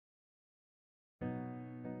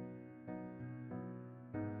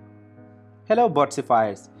Hello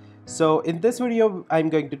Botsifiers. So in this video I'm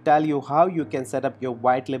going to tell you how you can set up your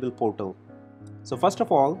Whitelabel portal. So first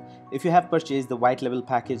of all, if you have purchased the Whitelabel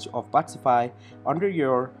package of Botsify, under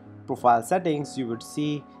your profile settings you would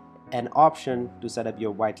see an option to set up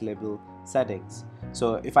your Whitelabel settings.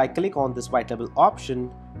 So if I click on this Whitelabel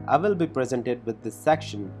option, I will be presented with this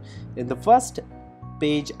section. In the first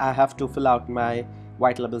page I have to fill out my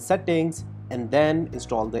Whitelabel settings and then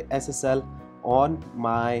install the SSL on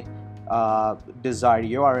my desired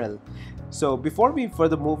URL. So before we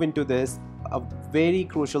further move into this, a very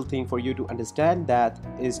crucial thing for you to understand that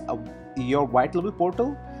is your Whitelabel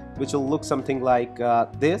portal, which will look something like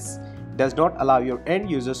this, does not allow your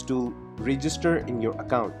end users to register in your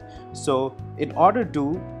account. So in order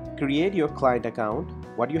to create your client account,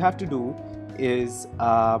 what you have to do is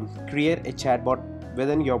create a chatbot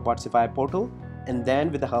within your Botsify portal, and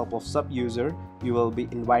then with the help of sub user you will be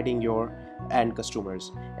inviting your end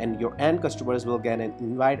customers, and your end customers will get an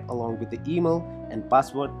invite along with the email and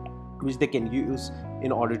password which they can use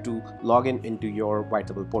in order to log in into your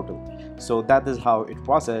Whitelabel portal. So that is how it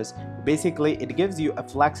processes. Basically it gives you a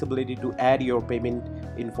flexibility to add your payment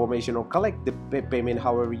information or collect the payment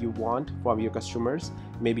however you want from your customers.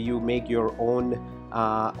 Maybe you make your own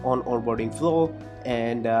onboarding flow,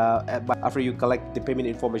 and after you collect the payment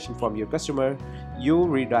information from your customer, you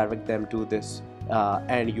redirect them to this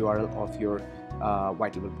end URL of your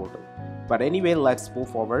Whitelabel portal. But anyway, let's move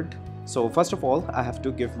forward. So first of all, I have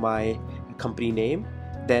to give my company name,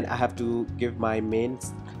 then I have to give my main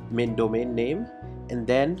domain name, and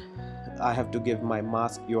then I have to give my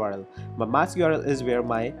mask URL. My mask URL is where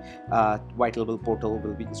my Whitelabel portal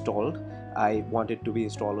will be installed. I want it to be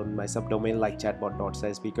installed on my subdomain like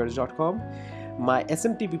chatbot.saspeakers.com. My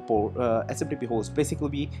SMTP host, basically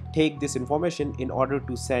we take this information in order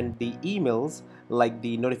to send the emails like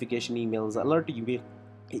the notification emails, alert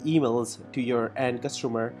emails to your end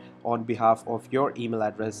customer on behalf of your email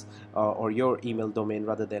address or your email domain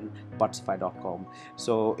rather than botsify.com.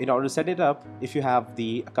 So in order to set it up, if you have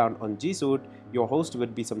the account on G Suite, your host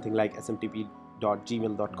would be something like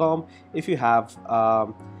smtp.gmail.com. If you have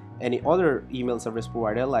any other email service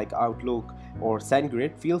provider like Outlook or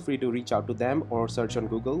SendGrid, feel free to reach out to them or search on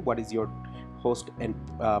Google what is your host and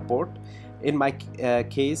port. In my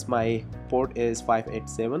case, my port is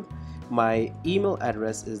 587. My email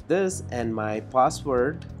address is this, and my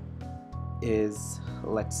password is,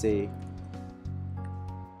 let's say,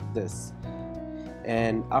 this.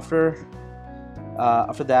 And after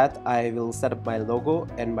that, I will set up my logo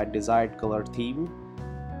and my desired color theme,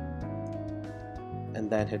 and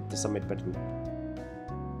then hit the submit button.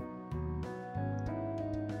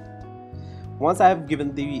 Once I have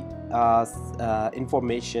given the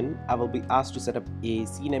information, I will be asked to set up a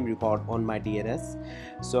CNAME record on my DNS.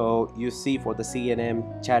 So you see, for the CNAME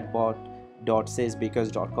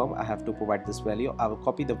chatbot.saspeakers.com, I have to provide this value. I will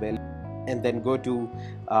copy the value and then go to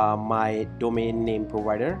my domain name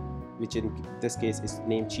provider, which in this case is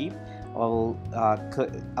Namecheap. I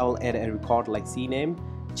will add a record like CNAME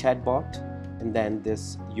chatbot and then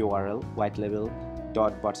this URL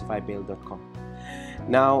whitelabel.botsifymail.com.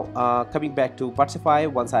 Now coming back to Botsify,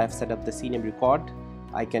 once I have set up the CNAME record,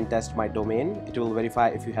 I can test my domain. It will verify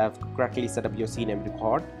if you have correctly set up your CNAME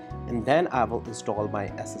record, and then I will install my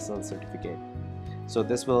SSL certificate. So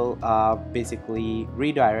this will basically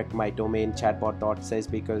redirect my domain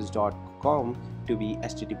chatbot.saspeakers.com to be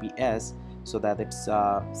HTTPS, so that it's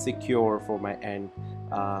secure for my end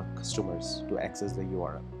customers to access the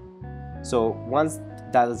URL. So once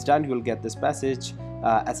that is done, you will get this message,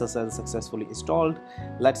 SSL successfully installed.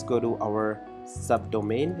 Let's go to our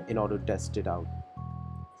subdomain in order to test it out.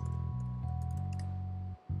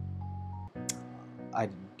 I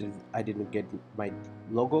didn't get my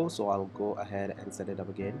logo, so I'll go ahead and set it up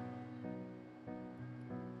again.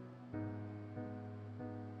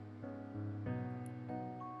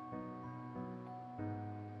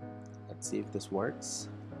 Let's see if this works.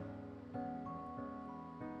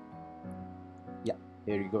 Yeah,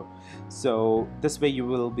 here you go. So this way you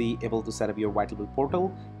will be able to set up your Whitelabel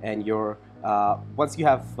portal, and your once you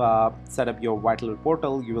have set up your Whitelabel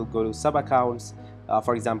portal, you will go to sub accounts.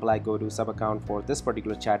 For example, I go to sub account for this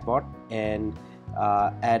particular chatbot and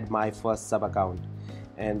add my first sub account.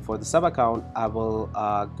 And for the sub account, I will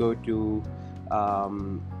go to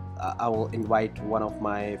I will invite one of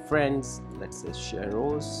my friends, let's say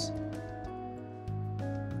Sheros,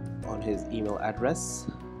 on his email address.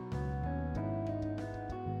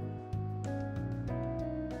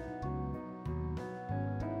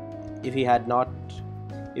 If he had not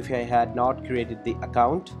created the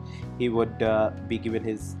account, he would be given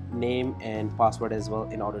his name and password as well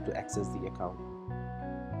in order to access the account.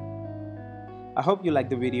 I hope you like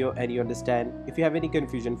the video and you understand. If you have any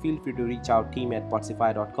confusion, feel free to reach out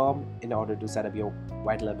team@botsify.com in order to set up your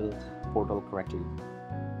white label portal correctly.